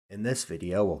In this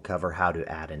video, we'll cover how to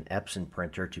add an Epson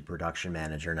printer to Production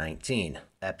Manager 19.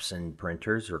 Epson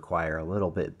printers require a little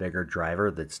bit bigger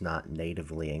driver that's not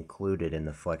natively included in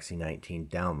the Flexi 19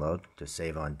 download to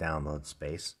save on download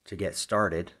space. To get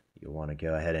started, you'll want to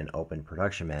go ahead and open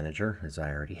Production Manager, as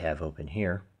I already have open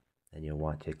here, and you'll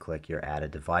want to click your Add a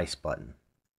Device button.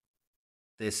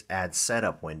 This Add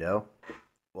Setup window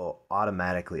will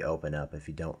automatically open up if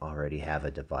you don't already have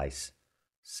a device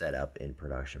set up in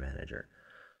Production Manager.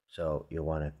 So you'll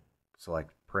want to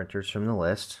select printers from the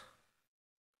list,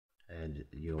 and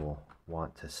you'll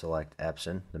want to select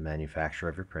Epson, the manufacturer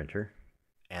of your printer,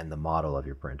 and the model of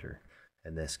your printer.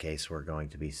 In this case, we're going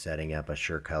to be setting up a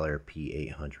SureColor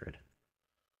P800.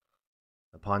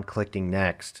 Upon clicking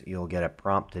Next, you'll get a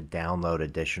prompt to download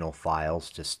additional files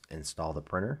to install the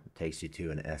printer. It takes you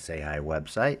to an SAI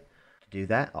website. To do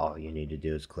that, all you need to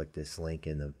do is click this link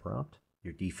in the prompt.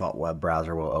 Your default web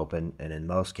browser will open, and in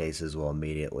most cases will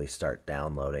immediately start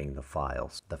downloading the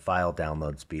files. The file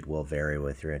download speed will vary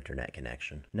with your internet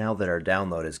connection. Now that our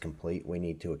download is complete, we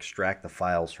need to extract the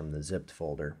files from the zipped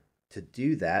folder. To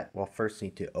do that, we'll first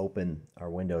need to open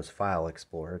our Windows File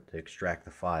Explorer to extract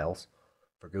the files.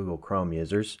 For Google Chrome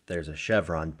users, there's a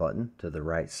chevron button to the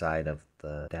right side of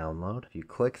the download. If you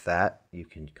click that, you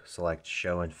can select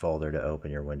Show in Folder to open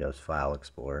your Windows File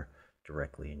Explorer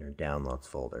directly in your Downloads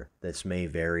folder. This may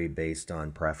vary based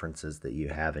on preferences that you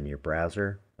have in your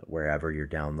browser. Wherever your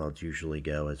downloads usually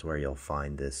go is where you'll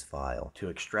find this file. To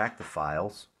extract the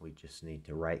files, we just need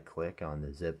to right-click on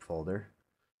the zip folder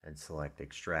and select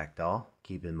Extract All.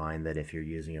 Keep in mind that if you're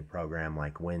using a program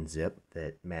like WinZip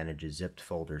that manages zipped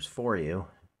folders for you,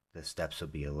 the steps will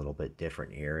be a little bit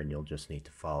different here, and you'll just need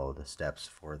to follow the steps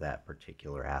for that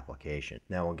particular application.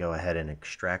 Now we'll go ahead and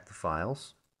extract the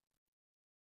files.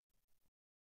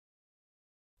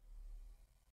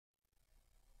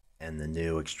 And the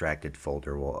new extracted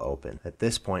folder will open. At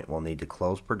this point, we'll need to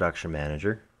close Production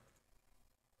Manager.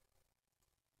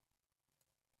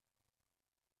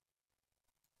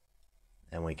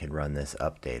 And we can run this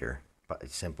updater by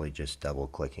simply just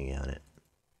double-clicking on it.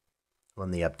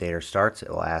 When the updater starts, it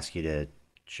will ask you to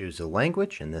choose a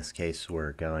language. In this case,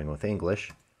 we're going with English.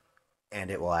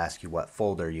 And it will ask you what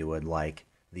folder you would like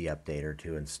the updater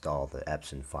to install the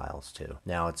Epson files to.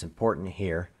 Now, it's important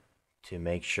here to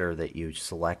make sure that you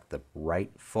select the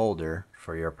right folder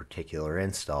for your particular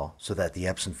install so that the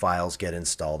Epson files get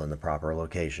installed in the proper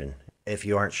location. If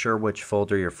you aren't sure which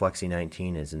folder your Flexi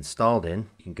 19 is installed in,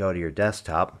 you can go to your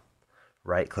desktop,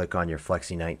 right-click on your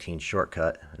Flexi 19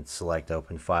 shortcut, and select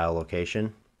Open File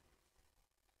Location,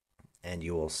 and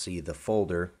you will see the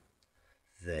folder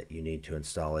that you need to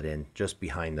install it in just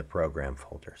behind the Program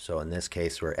folder. So in this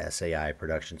case, we're SAI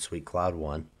Production Suite Cloud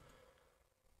 1.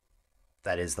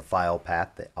 That is the file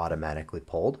path that automatically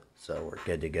pulled, so we're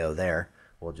good to go there.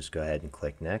 We'll just go ahead and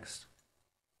click Next.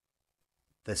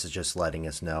 This is just letting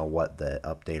us know what the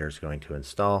updater is going to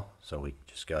install, so we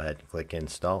just go ahead and click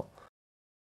Install.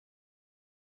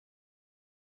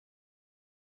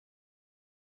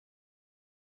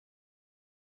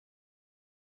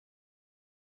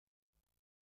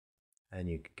 And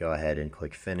you can go ahead and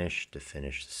click Finish to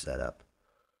finish the setup.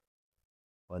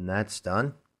 When that's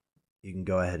done, you can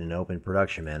go ahead and open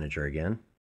Production Manager again.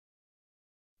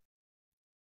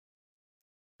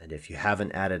 And if you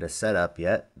haven't added a setup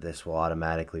yet, this will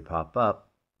automatically pop up.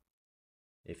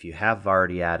 If you have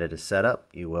already added a setup,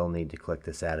 you will need to click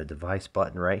this Add a Device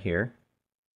button right here.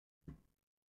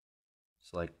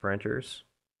 Select Printers.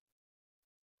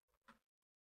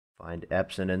 Find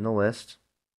Epson in the list.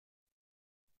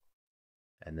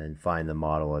 And then find the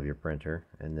model of your printer.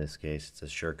 In this case, it's a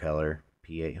SureColor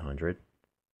P800.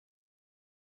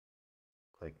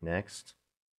 Click Next.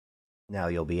 Now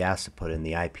you'll be asked to put in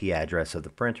the IP address of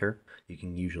the printer. You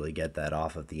can usually get that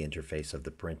off of the interface of the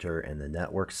printer and the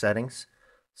network settings.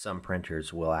 Some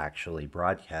printers will actually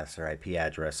broadcast their IP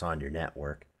address on your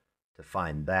network. To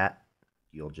find that,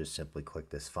 you'll just simply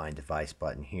click this Find Device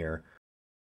button here.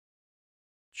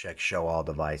 Check Show All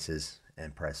Devices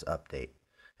and press Update.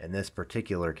 In this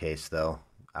particular case, though,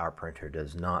 our printer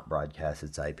does not broadcast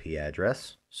its IP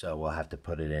address, so we'll have to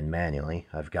put it in manually.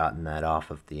 I've gotten that off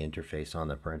of the interface on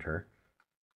the printer.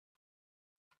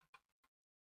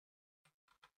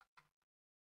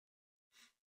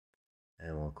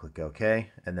 And we'll click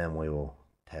OK, and then we will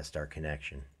test our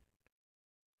connection.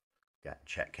 Got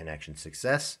Check Connection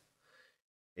Success.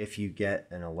 If you get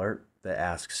an alert that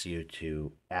asks you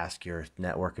to ask your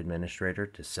network administrator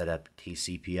to set up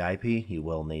TCP/IP, you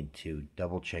will need to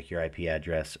double check your IP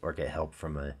address or get help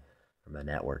from a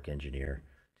network engineer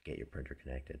to get your printer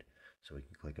connected. So we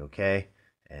can click OK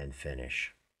and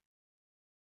Finish.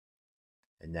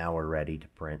 And now we're ready to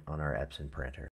print on our Epson printer.